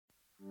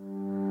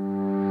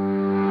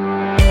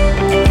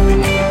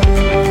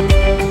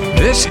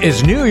This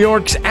is New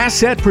York's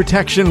Asset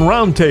Protection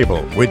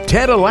Roundtable with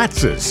Ted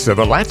Alatzis of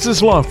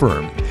Alatzis Law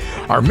Firm.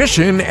 Our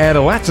mission at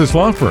Alatzis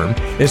Law Firm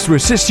is to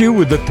assist you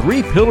with the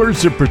 3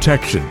 pillars of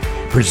protection: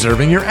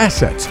 preserving your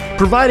assets,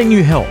 providing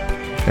you help,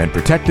 and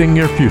protecting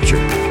your future.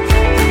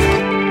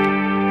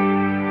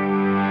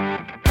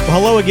 Well,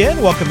 hello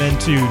again. Welcome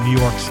into New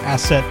York's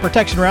Asset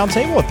Protection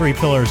Roundtable, a 3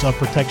 pillars of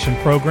protection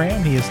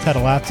program. He is Ted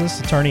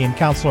Alatzis, attorney and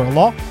counselor at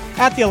law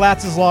at the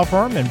Alatzis Law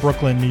Firm in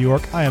Brooklyn, New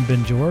York. I am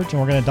Ben George, and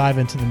we're going to dive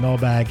into the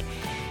mailbag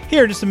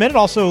here in just a minute.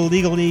 Also,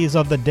 legalese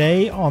of the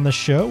day on the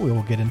show. We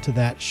will get into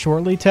that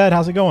shortly. Ted,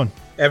 how's it going?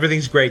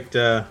 Everything's great,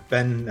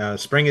 Ben.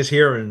 Spring is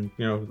here, and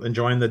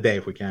enjoying the day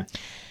if we can.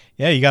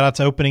 Yeah, you got out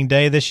to opening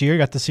day this year. You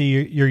got to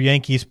see your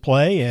Yankees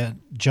play.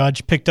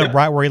 Judge picked up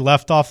right where he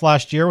left off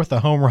last year with a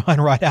home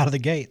run right out of the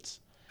gates.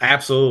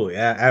 Absolutely,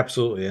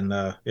 absolutely. And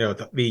I'm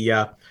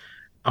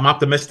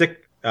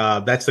optimistic.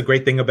 That's the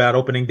great thing about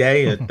opening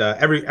day.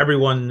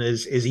 Everyone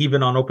is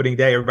even on opening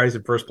day. Everybody's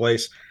in first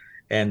place,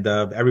 and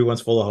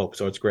everyone's full of hope.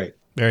 So it's great.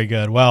 Very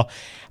good. Well,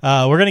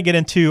 we're going to get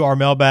into our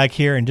mailbag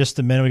here in just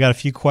a minute. We got a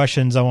few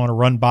questions I want to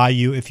run by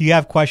you. If you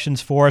have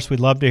questions for us, we'd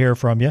love to hear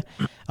from you.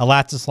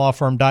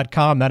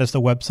 AlatzisLawFirm.com. That is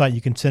the website.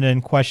 You can send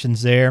in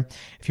questions there.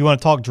 If you want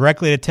to talk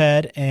directly to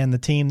Ted and the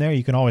team there,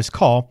 you can always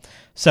call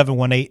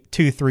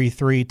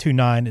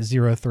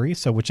 718-233-2903.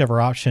 So whichever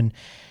option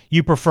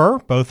you prefer,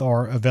 both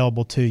are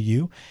available to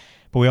you.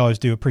 But we always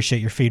do appreciate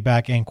your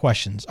feedback and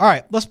questions. All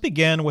right, let's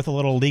begin with a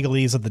little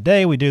legalese of the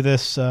day. We do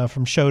this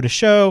from show to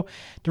show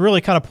to really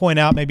kind of point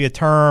out maybe a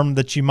term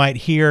that you might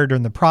hear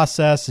during the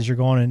process as you're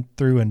going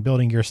through and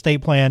building your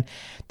estate plan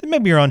that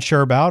maybe you're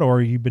unsure about,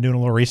 or you've been doing a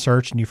little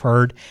research and you've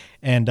heard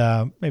and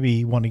maybe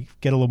you want to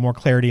get a little more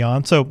clarity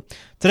on. So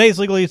today's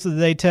legalese of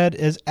the day, Ted,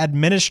 is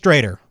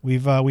administrator. We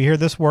hear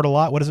this word a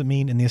lot. What does it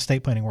mean in the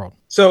estate planning world?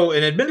 So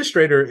an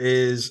administrator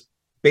is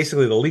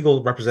basically the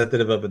legal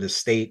representative of an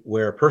estate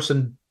where a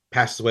person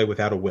passes away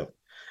without a will.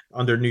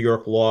 Under New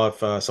York law,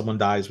 if someone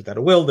dies without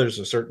a will, there's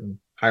a certain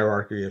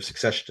hierarchy of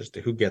succession as to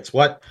who gets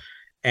what,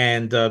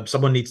 and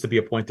someone needs to be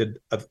appointed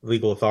a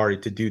legal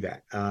authority to do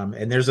that.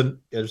 And there's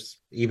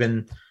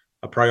even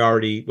a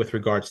priority with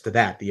regards to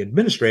that. The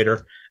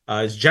administrator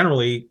is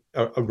generally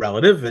a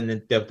relative,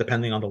 and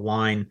depending on the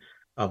line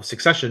of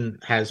succession,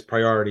 has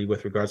priority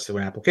with regards to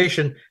an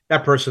application.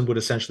 That person would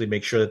essentially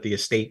make sure that the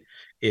estate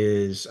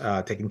is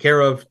taken care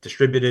of,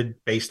 distributed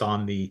based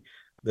on the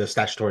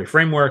statutory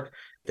framework.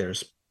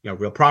 There's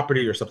real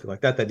property or something like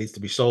that needs to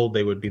be sold.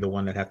 They would be the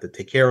one that have to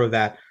take care of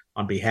that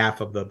on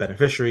behalf of the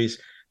beneficiaries.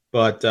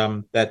 But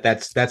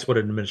that's what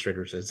an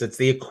administrator is. It's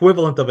the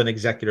equivalent of an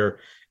executor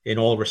in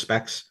all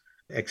respects,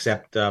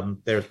 except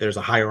there's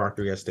a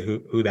hierarchy as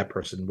to who that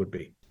person would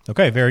be.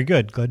 Okay, very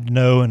good. Good to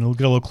know, and we'll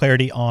get a little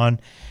clarity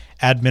on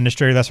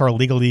administrator. That's our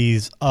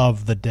legalese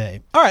of the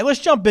day. All right, let's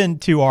jump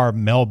into our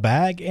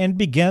mailbag and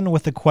begin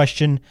with a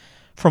question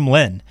from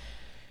Lynn.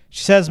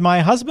 She says,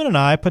 my husband and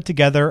I put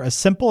together a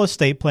simple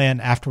estate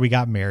plan after we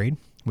got married.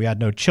 We had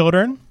no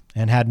children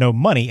and had no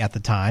money at the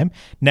time.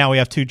 Now we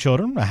have 2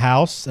 children, a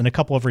house, and a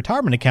couple of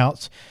retirement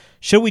accounts.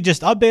 Should we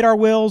just update our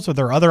wills? Are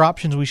there other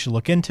options we should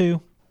look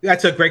into?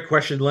 That's a great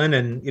question, Lynn.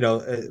 And,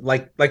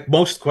 like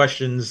most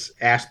questions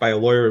asked by a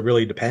lawyer, it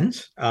really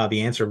depends.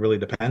 The answer really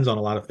depends on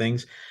a lot of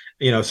things.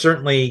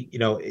 Certainly,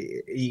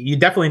 you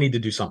definitely need to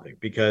do something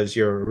because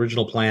your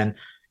original plan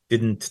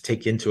didn't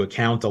take into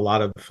account a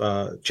lot of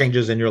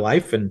changes in your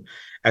life. And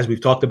as we've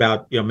talked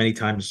about, many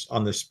times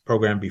on this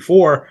program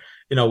before,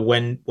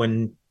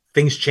 when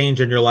things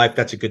change in your life,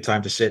 that's a good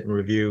time to sit and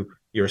review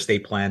your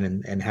estate plan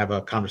and have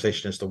a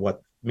conversation as to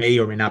what may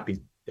or may not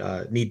be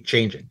need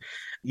changing.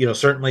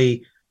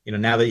 Certainly,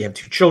 now that you have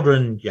 2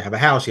 children, you have a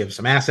house, you have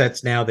some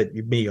assets now that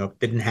you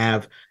didn't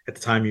have at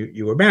the time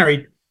you were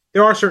married.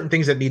 There are certain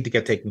things that need to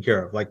get taken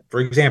care of. Like, for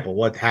example,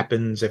 what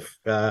happens if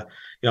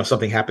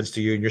something happens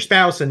to you and your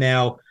spouse, and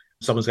now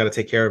someone's got to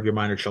take care of your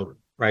minor children,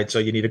 right? So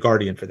you need a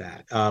guardian for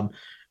that.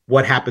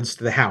 What happens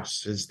to the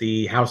house? Is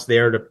the house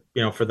there to,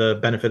 for the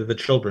benefit of the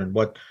children?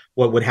 What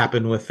would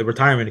happen with the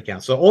retirement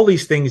account? So all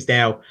these things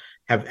now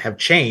have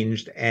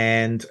changed,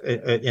 and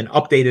an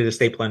updated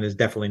estate plan is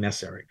definitely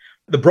necessary.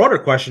 The broader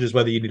question is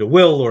whether you need a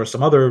will or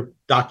some other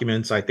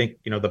documents. I think,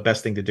 the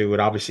best thing to do would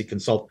obviously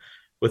consult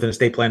with an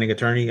estate planning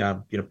attorney.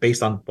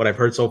 Based on what I've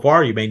heard so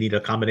far, you may need a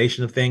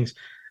combination of things.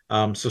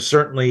 So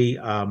certainly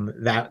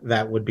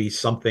that would be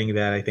something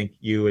that I think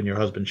you and your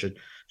husband should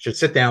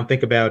sit down,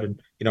 think about,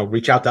 and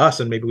reach out to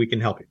us, and maybe we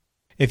can help you.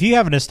 If you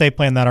have an estate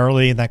plan that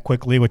early and that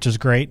quickly, which is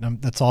great,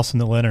 that's awesome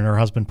that Lynn and her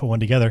husband put one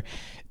together.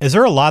 Is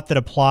there a lot that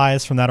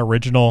applies from that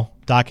original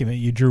document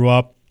you drew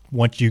up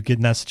once you get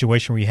in that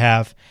situation where you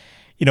have,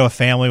 a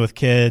family with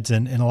kids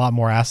and a lot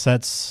more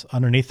assets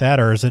underneath that?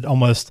 Or is it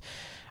almost,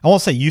 I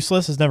won't say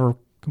useless, it's never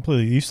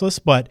completely useless,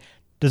 but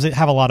does it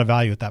have a lot of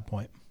value at that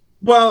point?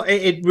 Well,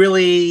 it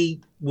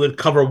really would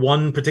cover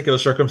one particular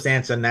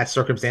circumstance, and that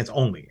circumstance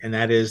only. And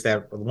that is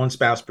that one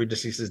spouse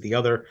predeceases the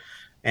other,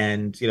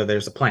 and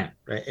there's a plan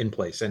right, in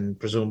place, and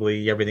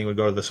presumably everything would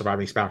go to the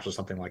surviving spouse or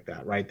something like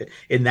that, right?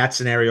 In that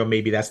scenario,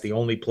 maybe that's the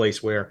only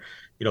place where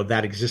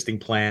that existing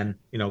plan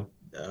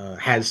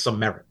has some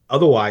merit.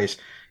 Otherwise,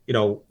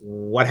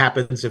 what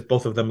happens if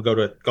both of them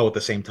go at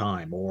the same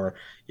time, or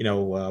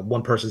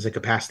one person's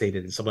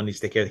incapacitated and someone needs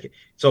to take care of the kid.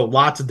 So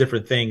lots of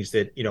different things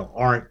that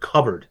aren't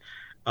covered,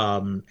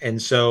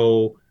 and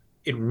so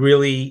it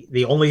really,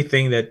 the only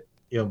thing that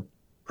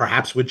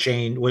perhaps would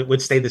change,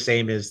 would stay the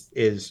same,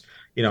 is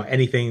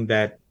anything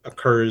that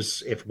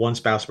occurs if one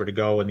spouse were to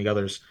go and the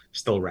other's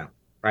still around,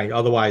 right?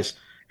 Otherwise,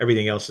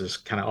 everything else is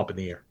kind of up in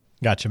the air.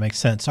 Gotcha. Makes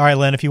sense. All right,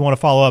 Len, if you want to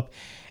follow up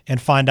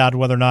and find out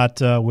whether or not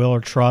will or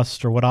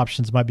trust or what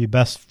options might be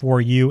best for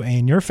you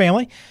and your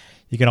family,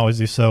 you can always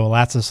do so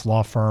at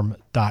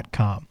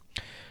latsaslawfirm.com.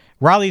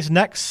 Riley's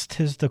next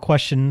is the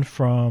question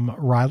from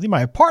Riley.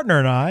 My partner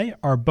and I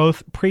are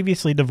both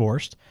previously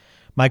divorced.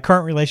 My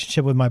current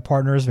relationship with my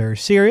partner is very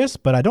serious,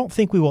 but I don't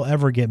think we will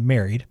ever get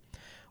married.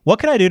 What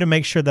can I do to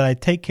make sure that I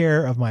take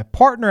care of my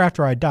partner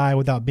after I die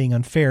without being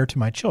unfair to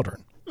my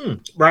children?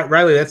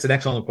 Riley, that's an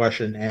excellent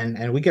question,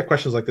 and we get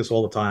questions like this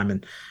all the time.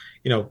 And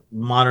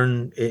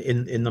modern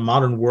in the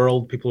modern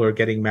world, people are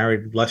getting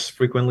married less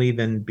frequently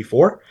than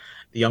before.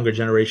 The younger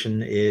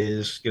generation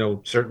is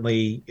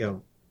certainly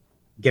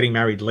getting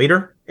married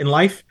later in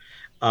life,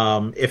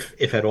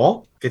 if at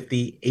all.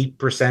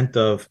 58%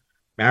 of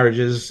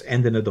marriages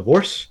end in a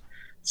divorce.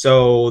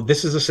 So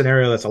this is a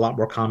scenario that's a lot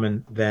more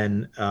common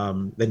than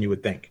you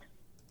would think.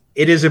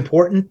 It is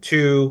important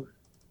to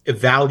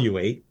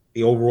evaluate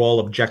the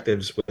overall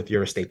objectives with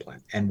your estate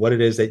plan and what it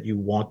is that you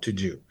want to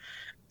do.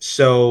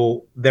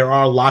 So there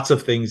are lots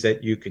of things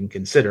that you can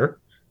consider.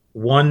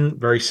 One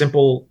very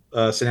simple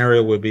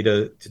scenario would be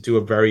to do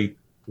a very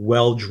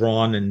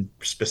well-drawn and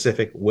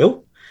specific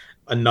will.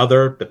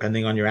 Another,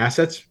 depending on your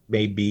assets,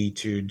 may be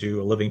to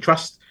do a living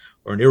trust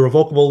or an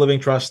irrevocable living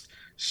trust.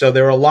 So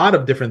there are a lot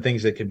of different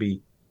things that can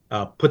be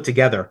put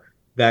together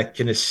that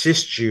can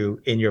assist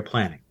you in your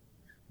planning.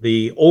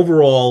 The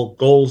overall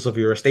goals of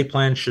your estate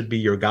plan should be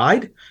your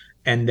guide,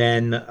 and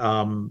then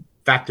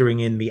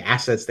factoring in the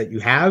assets that you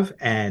have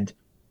and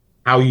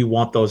how you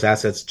want those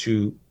assets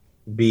to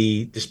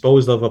be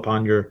disposed of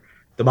upon your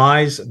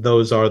demise.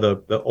 Those are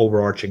the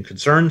overarching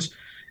concerns.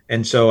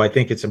 And so I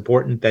think it's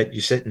important that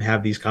you sit and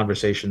have these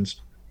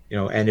conversations,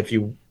 and if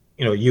you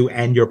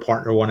and your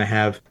partner want to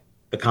have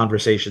the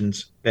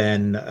conversations,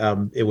 then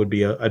it would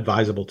be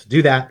advisable to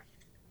do that.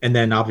 And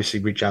then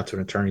obviously reach out to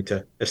an attorney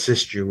to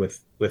assist you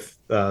with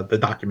the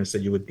documents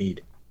that you would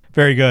need.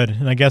 Very good.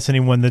 And I guess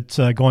anyone that's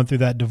going through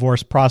that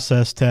divorce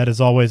process, Ted,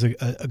 is always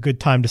a good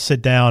time to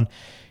sit down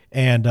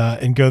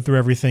and go through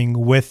everything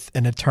with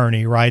an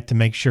attorney, right, to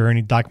make sure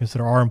any documents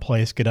that are in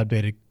place get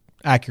updated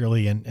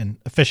accurately and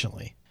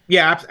efficiently.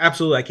 Yeah,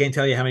 absolutely. I can't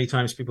tell you how many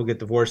times people get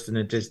divorced and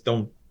then just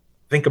don't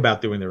think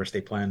about doing their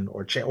estate plan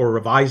or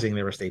revising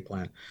their estate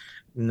plan,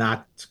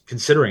 not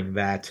considering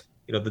that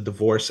the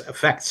divorce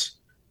affects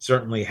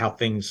certainly how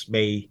things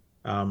may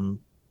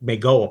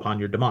go upon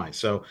your demise.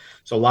 So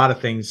a lot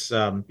of things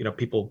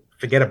people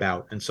forget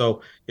about, and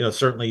so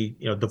certainly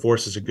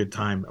divorce is a good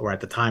time, or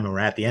at the time or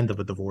at the end of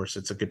a divorce,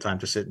 it's a good time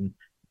to sit and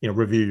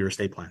review your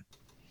estate plan.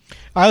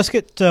 All right, let's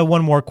get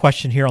one more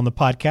question here on the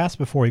podcast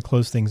before we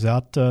close things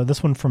out.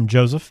 This one from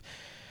Joseph,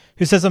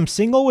 who says, I'm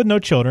single with no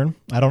children.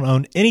 I don't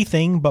own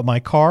anything but my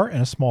car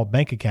and a small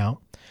bank account.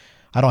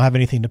 I don't have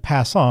anything to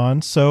pass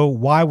on, so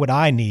why would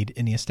I need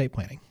any estate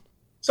planning?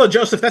 So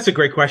Joseph, that's a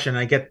great question.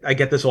 I get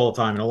this all the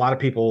time, and a lot of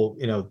people,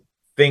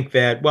 think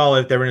that, well,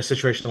 if they're in a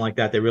situation like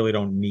that, they really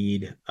don't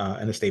need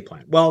an estate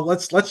plan. Well,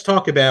 let's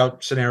talk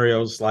about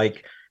scenarios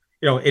like,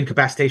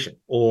 incapacitation,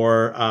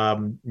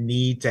 or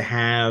need to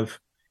have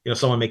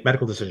someone make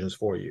medical decisions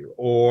for you,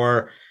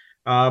 or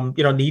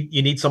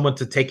you need someone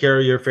to take care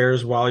of your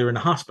affairs while you're in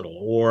the hospital,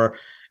 or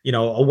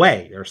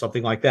away, or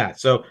something like that.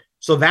 So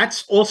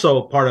that's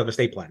also part of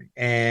estate planning,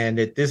 and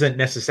it isn't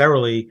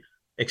necessarily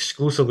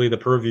exclusively the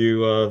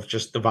purview of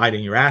just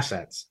dividing your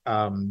assets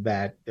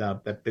that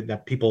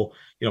people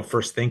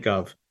first think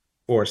of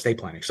for estate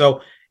planning.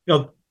 So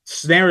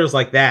scenarios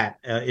like that,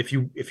 if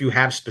you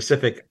have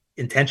specific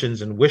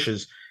intentions and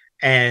wishes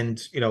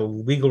and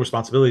legal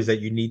responsibilities that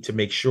you need to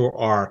make sure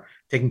are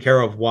taken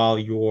care of while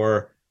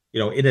you're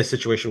in a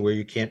situation where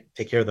you can't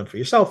take care of them for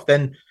yourself,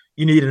 then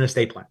you need an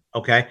estate plan.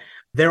 Okay.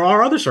 There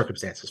are other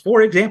circumstances.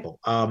 For example,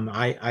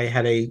 I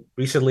had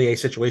recently a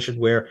situation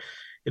where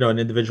an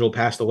individual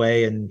passed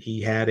away, and he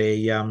had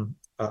a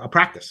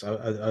practice,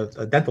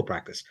 a dental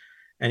practice,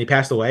 and he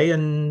passed away,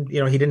 and he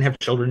didn't have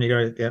children,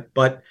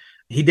 but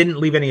he didn't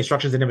leave any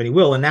instructions, didn't have any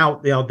will, and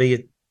now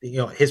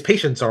his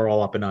patients are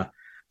all up in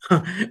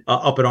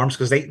arms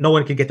because no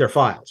one can get their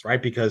files,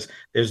 right? Because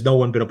there's no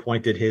one been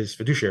appointed his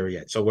fiduciary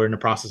yet. So we're in the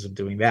process of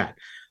doing that.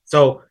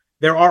 So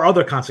there are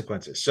other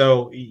consequences.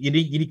 So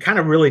you kind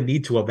of really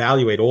need to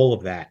evaluate all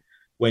of that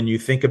when you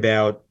think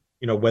about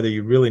whether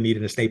you really need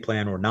an estate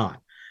plan or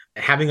not.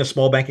 Having a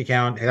small bank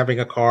account, having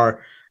a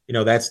car,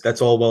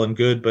 that's all well and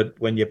good, but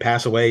when you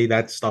pass away,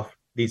 that stuff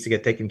needs to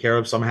get taken care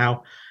of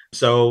somehow.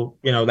 So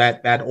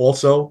that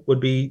also would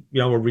be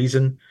a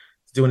reason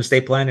to do an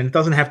estate plan, and it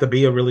doesn't have to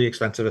be a really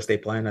expensive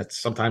estate plan. That's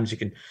sometimes you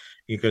can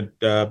You could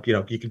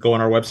you could go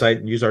on our website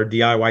and use our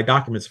DIY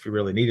documents if you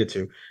really needed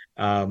to.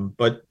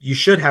 But you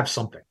should have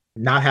something.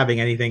 Not having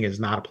anything is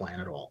not a plan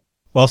at all.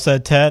 Well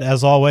said, Ted,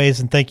 as always,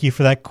 and thank you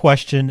for that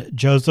question,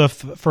 Joseph.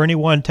 For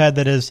anyone, Ted,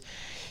 that is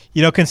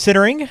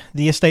considering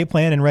the estate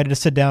plan and ready to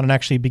sit down and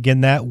actually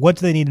begin that, what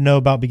do they need to know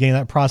about beginning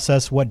that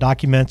process? What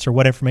documents or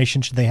what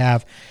information should they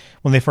have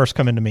when they first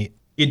come in to meet?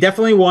 You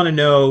definitely want to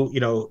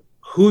know,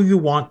 who you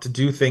want to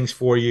do things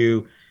for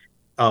you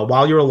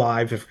while you're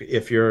alive,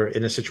 if you're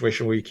in a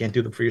situation where you can't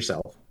do them for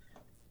yourself.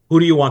 Who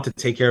do you want to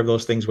take care of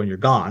those things when you're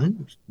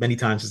gone? Many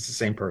times it's the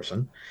same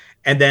person.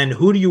 And then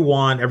who do you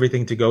want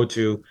everything to go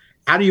to?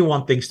 How do you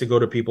want things to go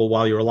to people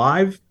while you're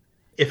alive,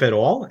 if at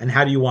all? And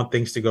how do you want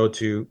things to go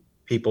to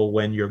people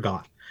when you're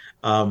gone?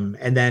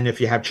 And then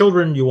if you have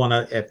children,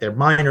 if they're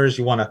minors,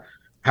 you want to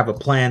have a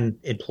plan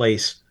in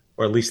place,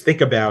 or at least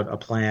think about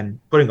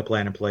putting a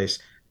plan in place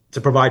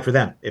to provide for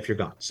them if you're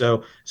gone.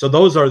 So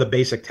those are the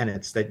basic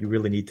tenets that you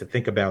really need to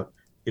think about,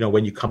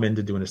 when you come in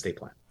to do an estate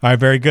plan. All right,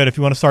 very good. If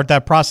you want to start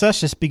that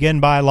process, just begin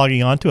by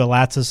logging on to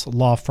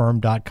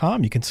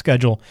alatsaslawfirm.com. You can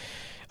schedule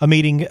a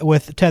meeting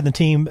with Ted and the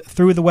team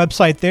through the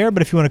website there,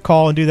 but if you want to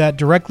call and do that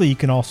directly, you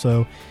can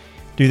also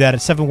do that at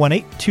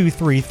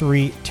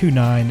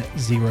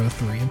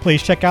 718-233-2903. And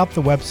please check out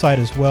the website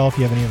as well if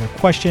you have any other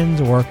questions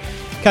or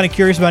kind of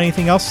curious about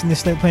anything else in the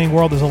estate planning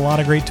world. There's a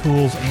lot of great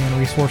tools and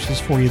resources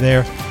for you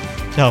there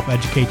to help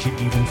educate you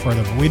even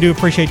further. But we do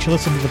appreciate you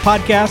listening to the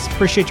podcast.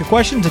 Appreciate your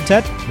questions. And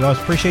Ted, we always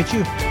appreciate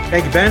you.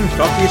 Thank you, Ben.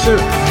 Talk to you soon.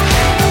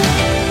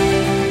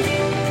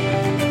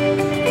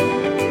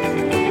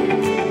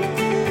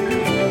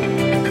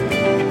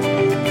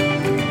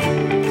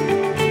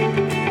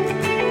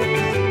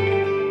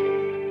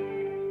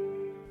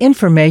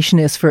 Information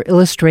is for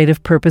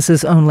illustrative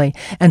purposes only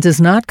and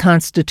does not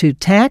constitute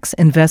tax,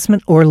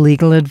 investment, or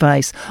legal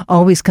advice.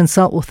 Always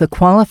consult with a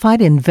qualified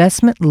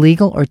investment,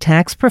 legal, or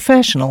tax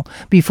professional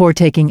before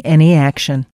taking any action.